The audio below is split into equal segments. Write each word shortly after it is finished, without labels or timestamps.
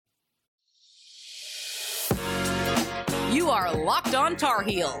are Locked On Tar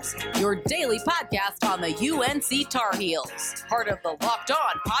Heels, your daily podcast on the UNC Tar Heels, part of the Locked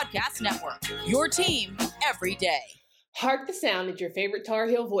On Podcast Network, your team every day. Hark the sound at your favorite Tar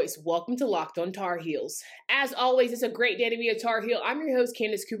Heel voice. Welcome to Locked On Tar Heels. As always, it's a great day to be a Tar Heel. I'm your host,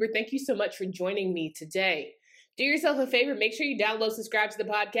 Candace Cooper. Thank you so much for joining me today. Do yourself a favor, make sure you download, subscribe to the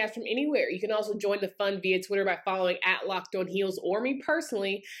podcast from anywhere. You can also join the fun via Twitter by following at Locked On Heels or me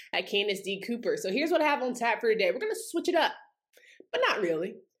personally at Candace D. Cooper. So here's what I have on tap for today. We're going to switch it up, but not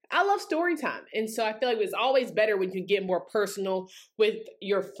really. I love story time, and so I feel like it's always better when you get more personal with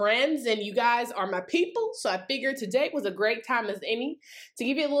your friends, and you guys are my people, so I figured today was a great time as any to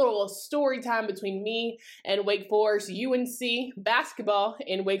give you a little story time between me and Wake Forest, UNC basketball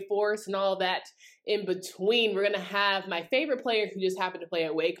and Wake Forest and all that in between. We're going to have my favorite player who just happened to play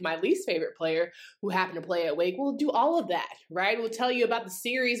at Wake, my least favorite player who happened to play at Wake. We'll do all of that, right? We'll tell you about the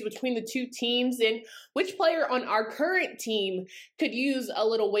series between the two teams and which player on our current team could use a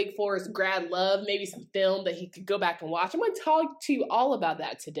little Wake Forest grad love, maybe some film that he could go back and watch. I'm going to talk to you all about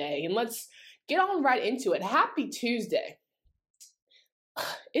that today, and let's get on right into it. Happy Tuesday.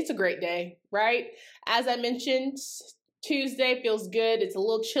 It's a great day, right? As I mentioned, Tuesday feels good. It's a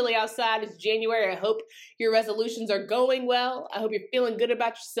little chilly outside. It's January. I hope your resolutions are going well. I hope you're feeling good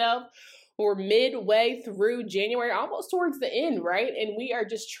about yourself. We're midway through January, almost towards the end, right? And we are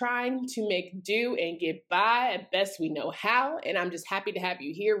just trying to make do and get by as best we know how. And I'm just happy to have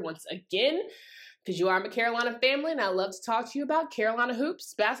you here once again because you are my Carolina family, and I love to talk to you about Carolina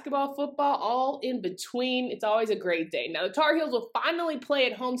hoops, basketball, football, all in between. It's always a great day. Now, the Tar Heels will finally play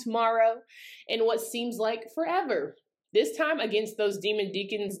at home tomorrow in what seems like forever. This time against those Demon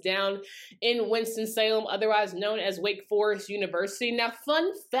Deacons down in Winston-Salem, otherwise known as Wake Forest University. Now, fun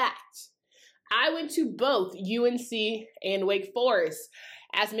fact, I went to both UNC and Wake Forest.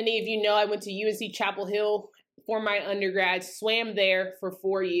 As many of you know, I went to UNC Chapel Hill for my undergrad, swam there for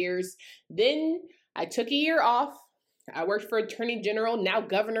 4 years. Then I took a year off. I worked for Attorney General, now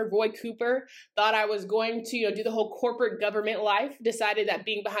Governor Roy Cooper. Thought I was going to do the whole corporate government life. Decided that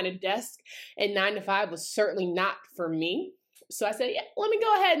being behind a desk and 9 to 5 was certainly not for me. So I said, yeah, let me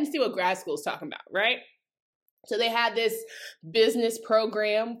go ahead and see what grad school is talking about, right? So they had this business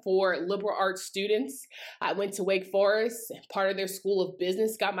program for liberal arts students. I went to Wake Forest, part of their School of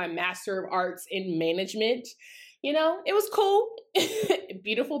Business, got my Master of Arts in Management. You know, it was cool.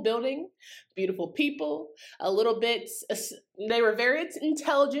 Beautiful building, beautiful people, a little bit, they were very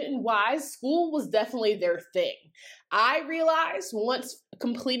intelligent and wise. School was definitely their thing. I realized once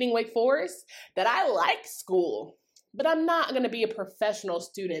completing Wake Forest that I like school, but I'm not going to be a professional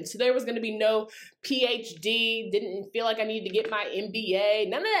student. So there was going to be no PhD, didn't feel like I needed to get my MBA,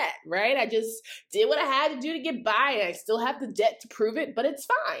 none of that, right? I just did what I had to do to get by, and I still have the debt to prove it, but it's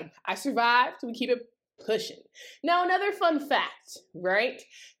fine. I survived. We keep it pushing. Now, another fun fact, right?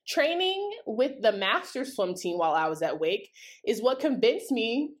 Training with the master swim team while I was at Wake is what convinced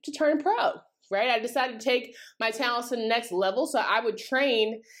me to turn pro, right? I decided to take my talents to the next level, so I would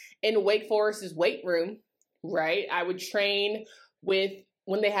train in Wake Forest's weight room, right? I would train with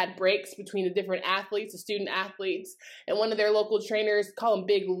when they had breaks between the different athletes, the student athletes, and one of their local trainers, call him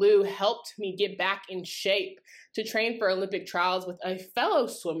Big Lou, helped me get back in shape to train for Olympic trials with a fellow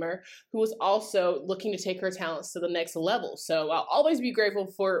swimmer who was also looking to take her talents to the next level. So I'll always be grateful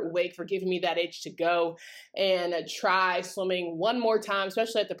for Wake for giving me that itch to go and try swimming one more time,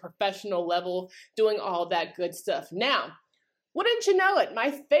 especially at the professional level, doing all that good stuff. Now, wouldn't you know it,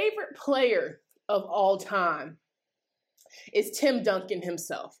 my favorite player of all time is Tim Duncan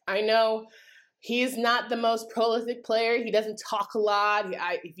himself. I know he is not the most prolific player. He doesn't talk a lot.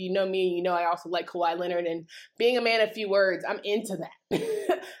 If you know me, you know I also like Kawhi Leonard, and being a man of few words, I'm into that.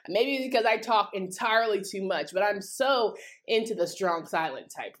 Maybe because I talk entirely too much, but I'm so into the strong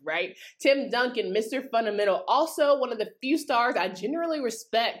silent type, right? Tim Duncan, Mr. Fundamental, also one of the few stars I generally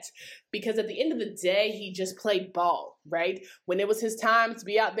respect because at the end of the day, he just played ball, right? When it was his time to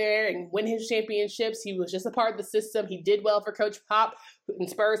be out there and win his championships, he was just a part of the system. He did well for Coach Pop, and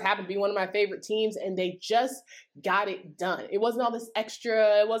Spurs happened to be one of my favorite teams, and they just got it done. It wasn't all this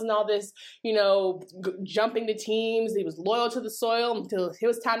extra. It wasn't all this, jumping to teams. He was loyal to the soil until it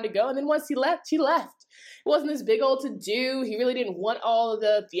was time to go. And then once he left, he left. It wasn't this big old to-do. He really didn't want all of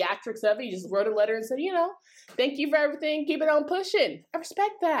the theatrics of it. He just wrote a letter and said, thank you for everything. Keep it on pushing. I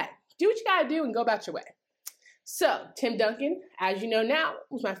respect that. Do what you got to do and go about your way. So, Tim Duncan, as you know now,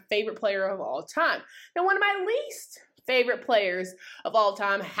 was my favorite player of all time. Now, one of my least favorite players of all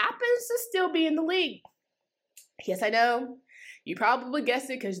time happens to still be in the league. Yes, I know. You probably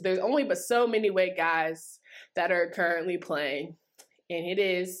guessed it because there's only but so many Wake guys that are currently playing. And it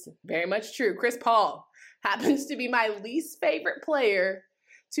is very much true. Chris Paul. happens to be my least favorite player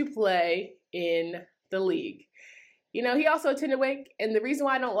to play in the league. You know, he also attended Wake, and the reason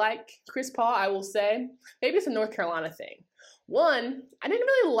why I don't like Chris Paul, I will say, maybe it's a North Carolina thing. One, I didn't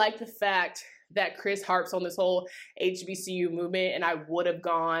really like the fact that Chris harps on this whole HBCU movement, and I would have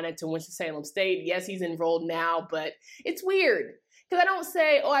gone to Winston-Salem State. Yes, he's enrolled now, but it's weird. Because I don't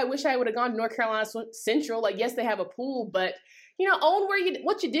say, oh, I wish I would have gone to North Carolina Central. Like, yes, they have a pool, but, you know, own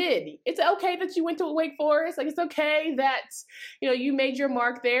what you did. It's okay that you went to Wake Forest. Like, it's okay that, you know, you made your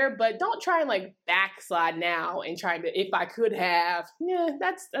mark there, but don't try and, like, backslide now and try to, if I could have, yeah,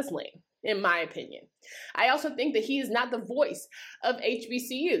 that's lame, in my opinion. I also think that he is not the voice of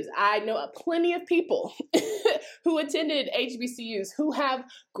HBCUs. I know plenty of people who attended HBCUs who have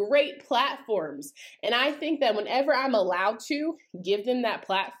great platforms. And I think that whenever I'm allowed to give them that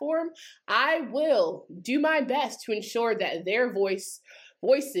platform, I will do my best to ensure that their voices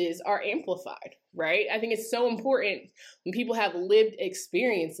are amplified, right? I think it's so important when people have lived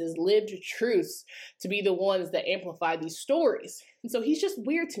experiences, lived truths, to be the ones that amplify these stories. And so he's just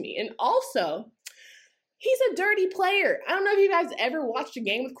weird to me. And also, he's a dirty player. I don't know if you guys ever watched a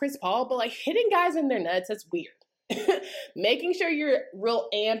game with Chris Paul, but like hitting guys in their nuts, that's weird. Making sure you're real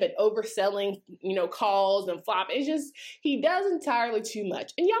amp and overselling, you know, calls and flop. It's just, he does entirely too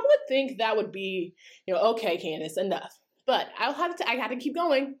much. And y'all would think that would be, you know, okay, Candace, enough. But I had to keep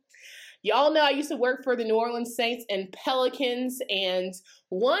going. Y'all know I used to work for the New Orleans Saints and Pelicans, and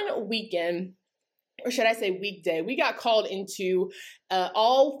one weekend, or should I say weekday, we got called into an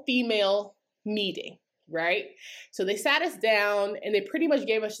all-female meeting, right? So they sat us down and they pretty much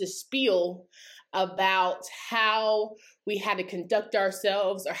gave us this spiel about how we had to conduct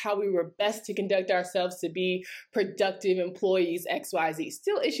ourselves, or how we were best to conduct ourselves to be productive employees, XYZ.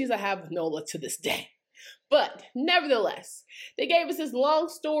 Still issues I have with NOLA to this day. But nevertheless, they gave us this long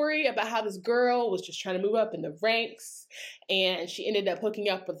story about how this girl was just trying to move up in the ranks, and she ended up hooking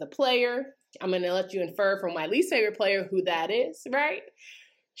up with a player. I'm going to let you infer from my least favorite player who that is, right?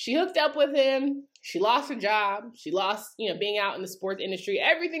 She hooked up with him. She lost her job. She lost, you know, being out in the sports industry.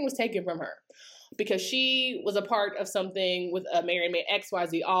 Everything was taken from her because she was a part of something with a married man,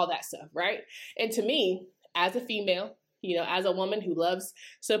 XYZ, all that stuff, right? And to me, as a female, you know, as a woman who loves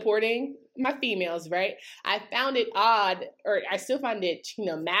supporting my females, right? I found it odd, or I still find it, you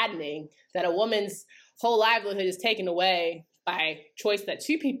know, maddening that a woman's whole livelihood is taken away by choice that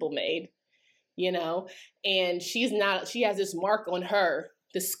two people made, you know, and she has this mark on her,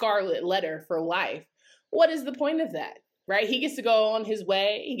 the scarlet letter for life. What is the point of that, right? He gets to go on his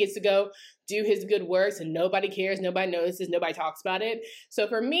way. He gets to go do his good works, and nobody cares, nobody notices, nobody talks about it. So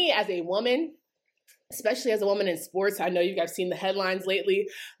for me as a woman, especially as a woman in sports, I know you guys seen the headlines lately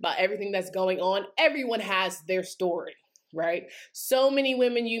about everything that's going on. Everyone has their story, right? So many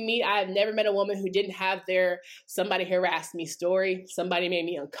women you meet, I have never met a woman who didn't have their somebody harassed me story, somebody made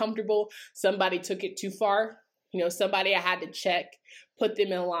me uncomfortable, somebody took it too far, you know, somebody I had to check, put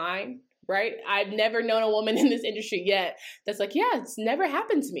them in line, right? I've never known a woman in this industry yet that's like, yeah, it's never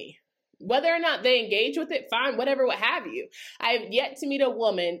happened to me. Whether or not they engage with it, fine, whatever, what have you. I have yet to meet a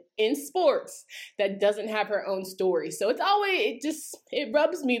woman in sports that doesn't have her own story. So it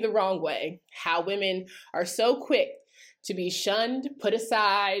rubs me the wrong way how women are so quick to be shunned, put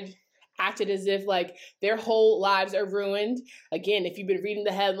aside, acted as if like their whole lives are ruined. Again, if you've been reading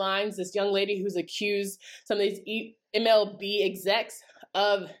the headlines, this young lady who's accused some of these MLB execs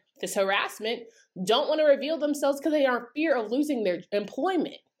of this harassment don't want to reveal themselves because they are in fear of losing their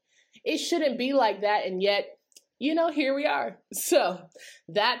employment. It shouldn't be like that, and yet, you know, here we are. So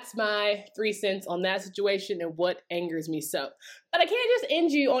that's my 3 cents on that situation and what angers me so. But I can't just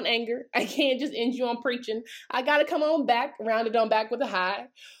end you on anger. I can't just end you on preaching. I got to come on back, round it on back with a high.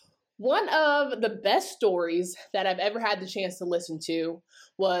 One of the best stories that I've ever had the chance to listen to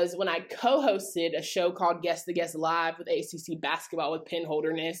was when I co-hosted a show called Guess the Guest Live with ACC Basketball with Penn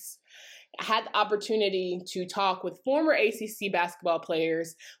Holderness. I had the opportunity to talk with former ACC basketball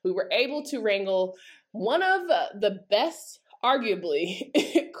players. We were able to wrangle one of the best, arguably,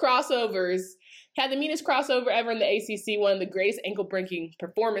 crossovers. Had the meanest crossover ever in the ACC, one of the greatest ankle-breaking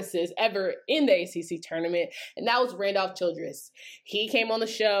performances ever in the ACC tournament, and that was Randolph Childress. He came on the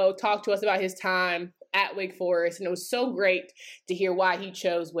show, talked to us about his time at Wake Forest, and it was so great to hear why he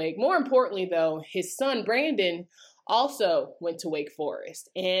chose Wake. More importantly, though, his son, Brandon, also went to Wake Forest.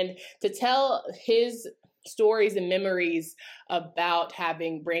 And to tell his stories and memories about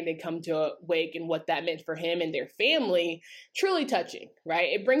having Brandon come to Wake and what that meant for him and their family, truly touching, right?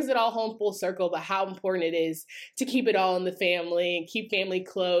 It brings it all home full circle about how important it is to keep it all in the family and keep family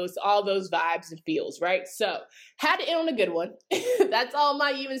close, all those vibes and feels, right? So had to end on a good one. That's all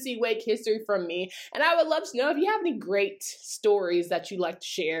my UNC Wake history from me. And I would love to know if you have any great stories that you'd like to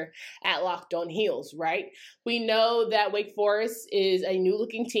share at Locked On Heels, right? We know that Wake Forest is a new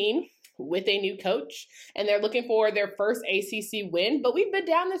looking team with a new coach, and they're looking for their first ACC win, but we've been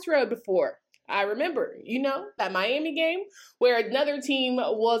down this road before. I remember, that Miami game where another team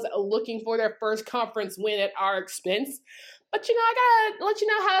was looking for their first conference win at our expense. But, I gotta let you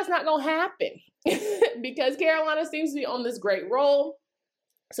know how it's not gonna happen because Carolina seems to be on this great roll.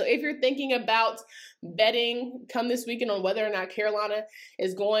 So if you're thinking about betting come this weekend on whether or not Carolina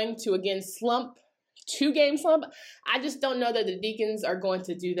is going to again slump, 2-game slump, I just don't know that the Deacons are going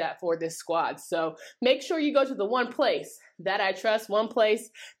to do that for this squad. So make sure you go to the one place that I trust, one place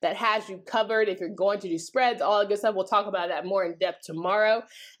that has you covered. If you're going to do spreads, all that good stuff, we'll talk about that more in depth tomorrow.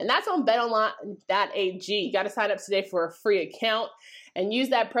 And that's on betonline.ag. You got to sign up today for a free account and use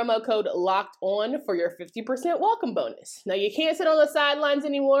that promo code LOCKEDON for your 50% welcome bonus. Now, you can't sit on the sidelines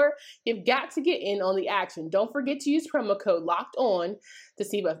anymore. You've got to get in on the action. Don't forget to use promo code LOCKEDON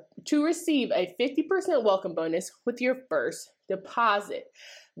to receive a 50% welcome bonus with your first deposit.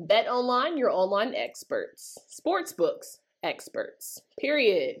 Bet online, your online experts. Sportsbooks experts.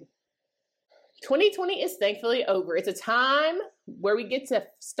 Period. 2020 is thankfully over. It's a time where we get to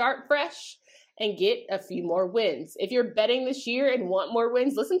start fresh and get a few more wins. If you're betting this year and want more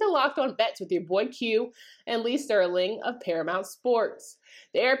wins, listen to Locked On Bets with your boy Q and Lee Sterling of Paramount Sports.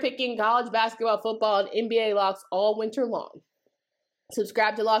 They're picking college basketball, football, and NBA locks all winter long.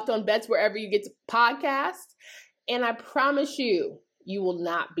 Subscribe to Locked On Bets wherever you get podcasts, and I promise you, you will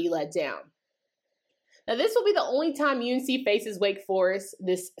not be let down. Now, this will be the only time UNC faces Wake Forest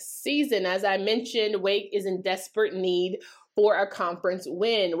this season. As I mentioned, Wake is in desperate need for a conference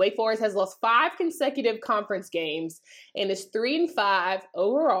win. Wake Forest has lost 5 consecutive conference games and is 3-5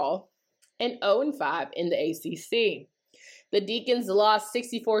 overall and 0-5 in the ACC. The Deacons lost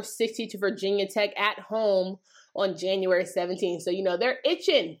 64-60 to Virginia Tech at home on January 17th. So, they're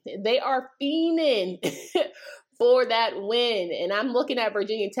itching. They are fiending for that win. And I'm looking at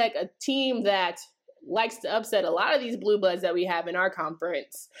Virginia Tech, a team that likes to upset a lot of these blue bloods that we have in our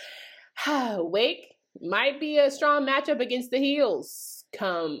conference. Wake might be a strong matchup against the Heels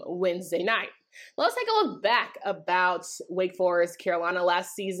come Wednesday night. Let's take a look back about Wake Forest, Carolina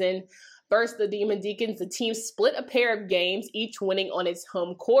last season. Versus the Demon Deacons, the team split a pair of games, each winning on its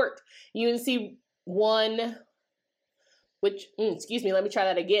home court. UNC won, Wake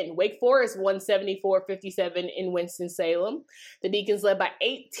Forest won 74-57 in Winston-Salem. The Deacons led by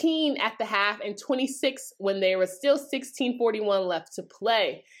 18 at the half and 26 when there was still 16:41 left to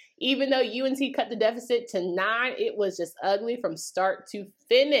play. Even though UNC cut the deficit to 9, it was just ugly from start to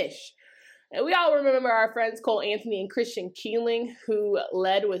finish. And we all remember our friends Cole Anthony and Christian Keeling, who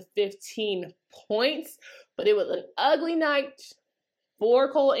led with 15 points. But it was an ugly night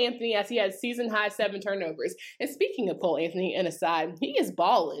for Cole Anthony as he had season-high 7 turnovers. And speaking of Cole Anthony, an aside, he is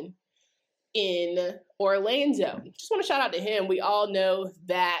balling in Orlando. Just want to shout out to him. We all know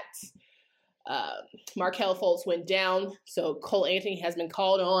that Markelle Fultz went down, so Cole Anthony has been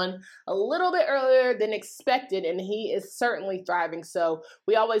called on a little bit earlier than expected, and he is certainly thriving. So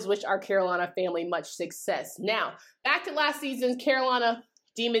we always wish our Carolina family much success. Now, back to last season's Carolina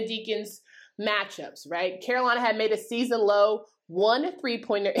Demon Deacons matchups, right? Carolina had made a season low 1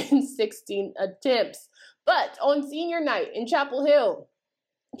 3-pointer in 16 attempts. But on senior night in Chapel Hill,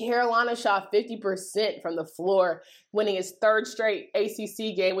 Carolina shot 50% from the floor, winning its 3rd straight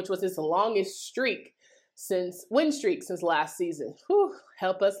ACC game, which was its longest win streak since last season. Whew,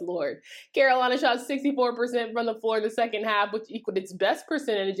 help us, Lord. Carolina shot 64% from the floor in the second half, which equaled its best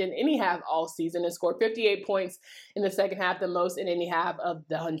percentage in any half all season, and scored 58 points in the second half, the most in any half of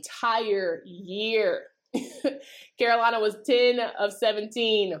the entire year. Carolina was 10 of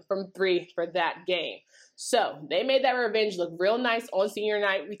 17 from 3 for that game. So they made that revenge look real nice on senior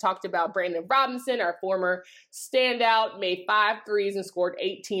night. We talked about Brandon Robinson, our former standout, made 5 threes and scored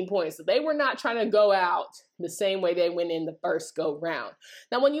 18 points. So they were not trying to go out the same way they went in the first go round.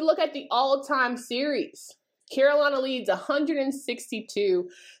 Now, when you look at the all-time series, Carolina leads 162-67,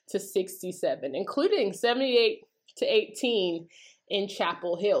 including 78-18 in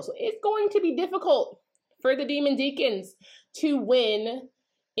Chapel Hill. So it's going to be difficult for the Demon Deacons to win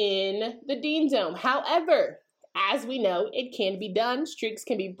in the Dean Dome. However, as we know, it can be done. Streaks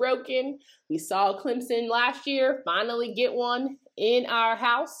can be broken. We saw Clemson last year finally get one in our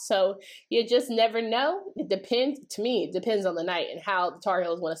house, so you just never know. It depends. To me, it depends on the night and how the Tar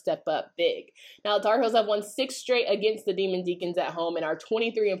Heels want to step up big. Now, the Tar Heels have won 6 straight against the Demon Deacons at home and are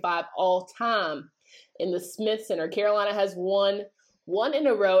 23-5 all time in the Smith Center. Carolina has won 1 in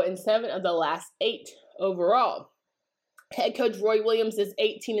a row in 7 of the last 8 overall. Head coach Roy Williams is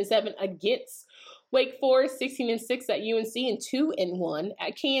 18-7 against Wake Forest, 16-6 at UNC, and 2-1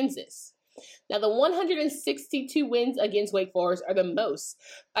 at Kansas. Now, the 162 wins against Wake Forest are the most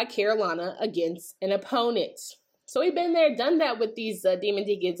by Carolina against an opponent. So we've been there, done that with these Demon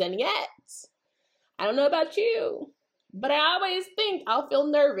Deacons, and yet, I don't know about you, but I always think I'll feel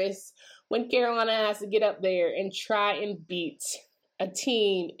nervous when Carolina has to get up there and try and beat a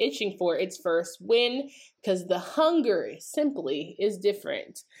team itching for its first win, because the hunger simply is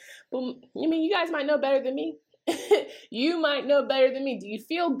different. But I mean, you guys might know better than me. You might know better than me. Do you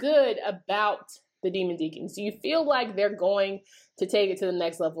feel good about the Demon Deacons? Do you feel like they're going to take it to the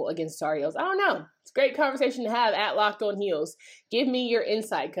next level against Tar Heels? I don't know. It's a great conversation to have at Locked On Heels. Give me your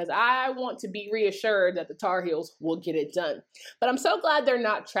insight, because I want to be reassured that the Tar Heels will get it done. But I'm so glad they're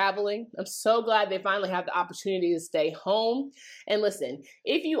not traveling. I'm so glad they finally have the opportunity to stay home. And listen,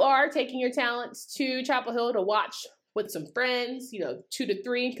 if you are taking your talents to Chapel Hill to watch with some friends, 2 to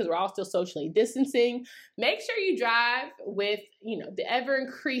 3, because we're all still socially distancing, make sure you drive with, the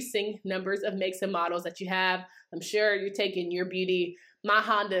ever-increasing numbers of makes and models that you have. I'm sure you're taking your beauty. My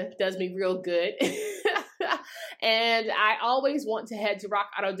Honda does me real good. And I always want to head to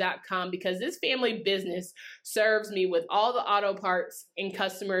rockauto.com, because this family business serves me with all the auto parts and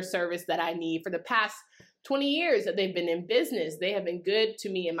customer service that I need. For the past 20 years that they've been in business, they have been good to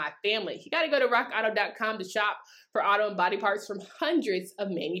me and my family. You got to go to rockauto.com to shop for auto and body parts from hundreds of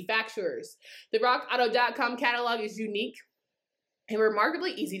manufacturers. The rockauto.com catalog is unique and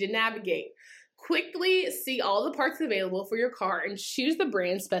remarkably easy to navigate. Quickly see all the parts available for your car and choose the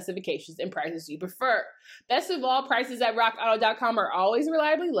brand, specifications, and prices you prefer. Best of all, prices at rockauto.com are always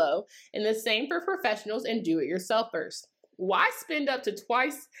reliably low, and the same for professionals and do-it-yourselfers. Why spend up to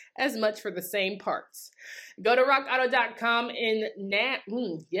twice as much for the same parts? Go to rockauto.com that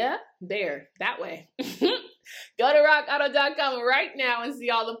way. Go to rockauto.com right now and see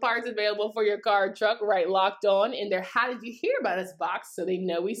all the parts available for your car or truck, right Locked On in their How Did You Hear About Us box, so they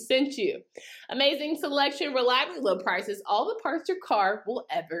know we sent you. Amazing selection, reliably low prices, all the parts your car will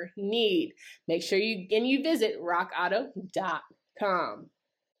ever need. Make sure you visit rockauto.com.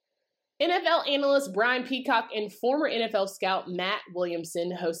 NFL analyst Brian Peacock and former NFL scout Matt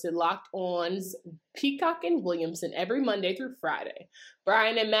Williamson hosted Locked On's Peacock and Williamson every Monday through Friday.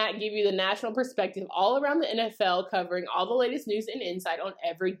 Brian and Matt give you the national perspective all around the NFL, covering all the latest news and insight on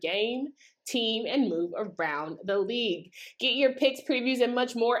every game, team, and move around the league. Get your picks, previews, and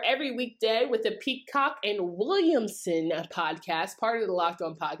much more every weekday with the Peacock and Williamson podcast, part of the Locked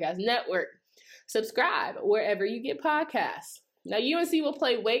On Podcast Network. Subscribe wherever you get podcasts. Now, UNC will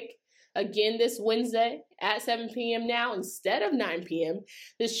play Wake again this Wednesday at 7 p.m. now instead of 9 p.m.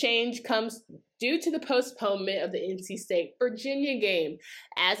 This change comes due to the postponement of the NC State-Virginia game.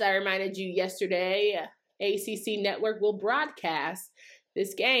 As I reminded you yesterday, ACC Network will broadcast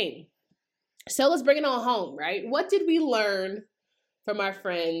this game. So let's bring it on home, right? What did we learn from our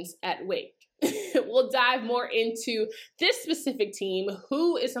friends at Wake? We'll dive more into this specific team,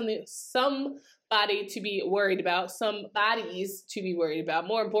 who is somebody to be worried about, some bodies to be worried about.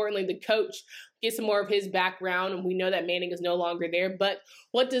 More importantly, the coach, get some more of his background, and we know that Manning is no longer there, but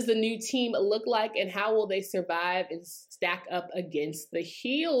what does the new team look like, and how will they survive and stack up against the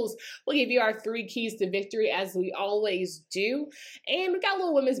Heels? We'll give you our 3 keys to victory, as we always do, and we got a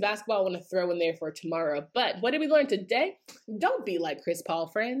little women's basketball I want to throw in there for tomorrow. But what did we learn today? Don't be like Chris Paul,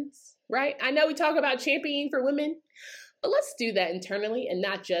 friends, right? I know we talk about championing for women, but let's do that internally and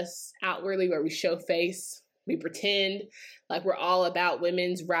not just outwardly, where we show face, we pretend like we're all about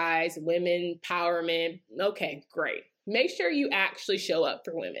women's rise, women empowerment. Okay, great. Make sure you actually show up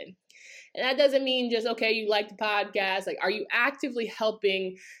for women. And that doesn't mean just, okay, you like the podcast. Like, are you actively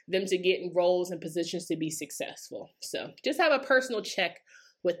helping them to get in roles and positions to be successful? So just have a personal check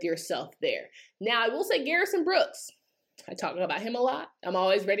with yourself there. Now, I will say Garrison Brooks. I talk about him a lot. I'm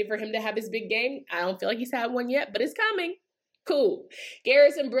always ready for him to have his big game. I don't feel like he's had one yet, but it's coming. Cool.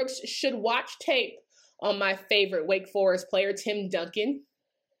 Garrison Brooks should watch tape on my favorite Wake Forest player, Tim Duncan.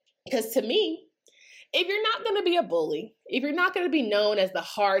 Because to me, if you're not going to be a bully, if you're not going to be known as the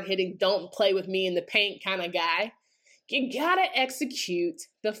hard-hitting, don't play with me in the paint kind of guy, you got to execute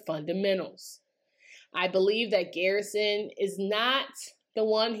the fundamentals. I believe that Garrison is not the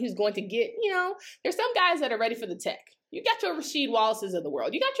one who's going to get, there's some guys that are ready for the tech. You got your Rasheed Wallaces of the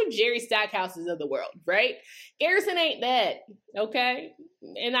world. You got your Jerry Stackhouses of the world, right? Garrison ain't that, okay?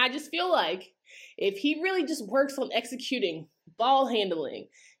 And I just feel like if he really just works on executing, ball handling,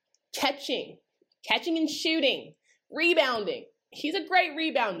 catching and shooting, rebounding, he's a great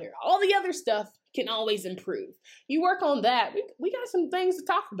rebounder. All the other stuff can always improve. You work on that, we got some things to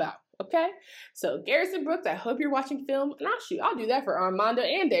talk about, okay? So Garrison Brooks, I hope you're watching film, and I'll do that for Armando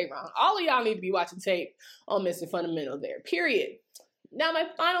and Day'Ron. All of y'all need to be watching tape on Mr. Fundamental there, period. Now my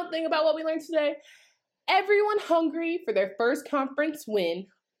final thing about what we learned today, everyone hungry for their first conference win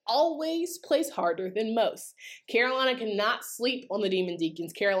always plays harder than most. Carolina cannot sleep on the Demon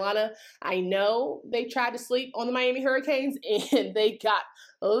Deacons. Carolina, I know they tried to sleep on the Miami Hurricanes, and they got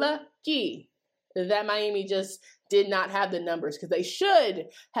lucky that Miami just did not have the numbers, because they should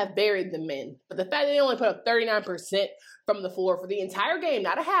have buried the men. But the fact that they only put up 39% from the floor for the entire game,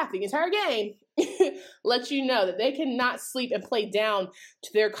 not a half, the entire game, lets you know that they cannot sleep and play down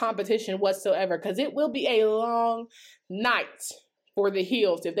to their competition whatsoever, because it will be a long night for the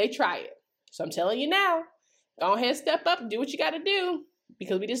Heels if they try it. So I'm telling you now, go ahead, step up and do what you got to do,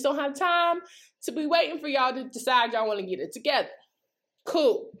 because we just don't have time to be waiting for y'all to decide y'all want to get it together.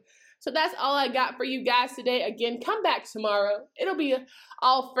 Cool. So that's all I got for you guys today. Again, come back tomorrow. It'll be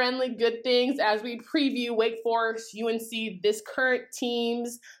all friendly, good things as we preview Wake Forest, UNC, this current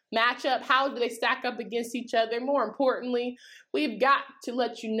team's matchup. How do they stack up against each other? More importantly, we've got to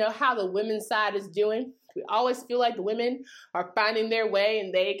let you know how the women's side is doing. We always feel like the women are finding their way,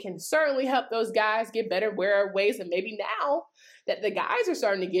 and they can certainly help those guys get better ways. And maybe now that the guys are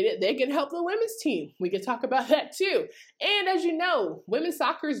starting to get it, they can help the women's team. We can talk about that too. And as you know, women's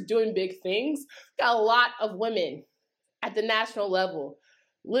soccer is doing big things. We've got a lot of women at the national level.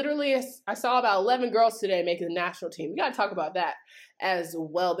 Literally, I saw about 11 girls today making the national team. We got to talk about that as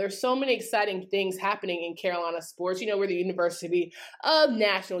well. There's so many exciting things happening in Carolina sports. You know, we're the University of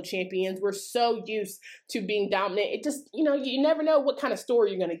National Champions. We're so used to being dominant. It just, you know, you never know what kind of story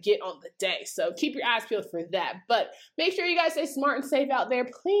you're going to get on the day. So keep your eyes peeled for that. But make sure you guys stay smart and safe out there.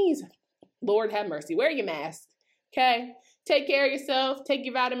 Please, Lord have mercy, wear your mask, okay? Take care of yourself. Take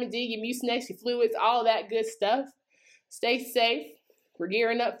your vitamin D, your Mucinex, your fluids, all that good stuff. Stay safe. We're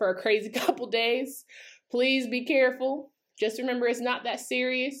gearing up for a crazy couple days. Please be careful. Just remember, it's not that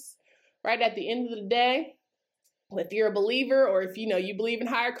serious. Right at the end of the day, if you're a believer, or if you believe in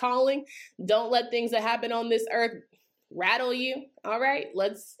higher calling, don't let things that happen on this earth rattle you. All right,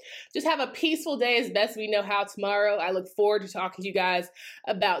 let's just have a peaceful day as best we know how tomorrow. I look forward to talking to you guys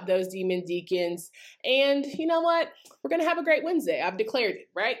about those Demon Deacons. And you know what? We're going to have a great Wednesday. I've declared it,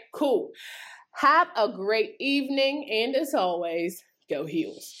 right? Cool. Have a great evening. And as always, go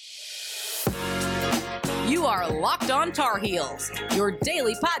Heels. You are Locked On Tar Heels, your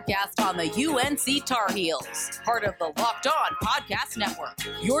daily podcast on the UNC Tar Heels, part of the Locked On Podcast Network,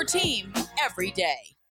 your team every day.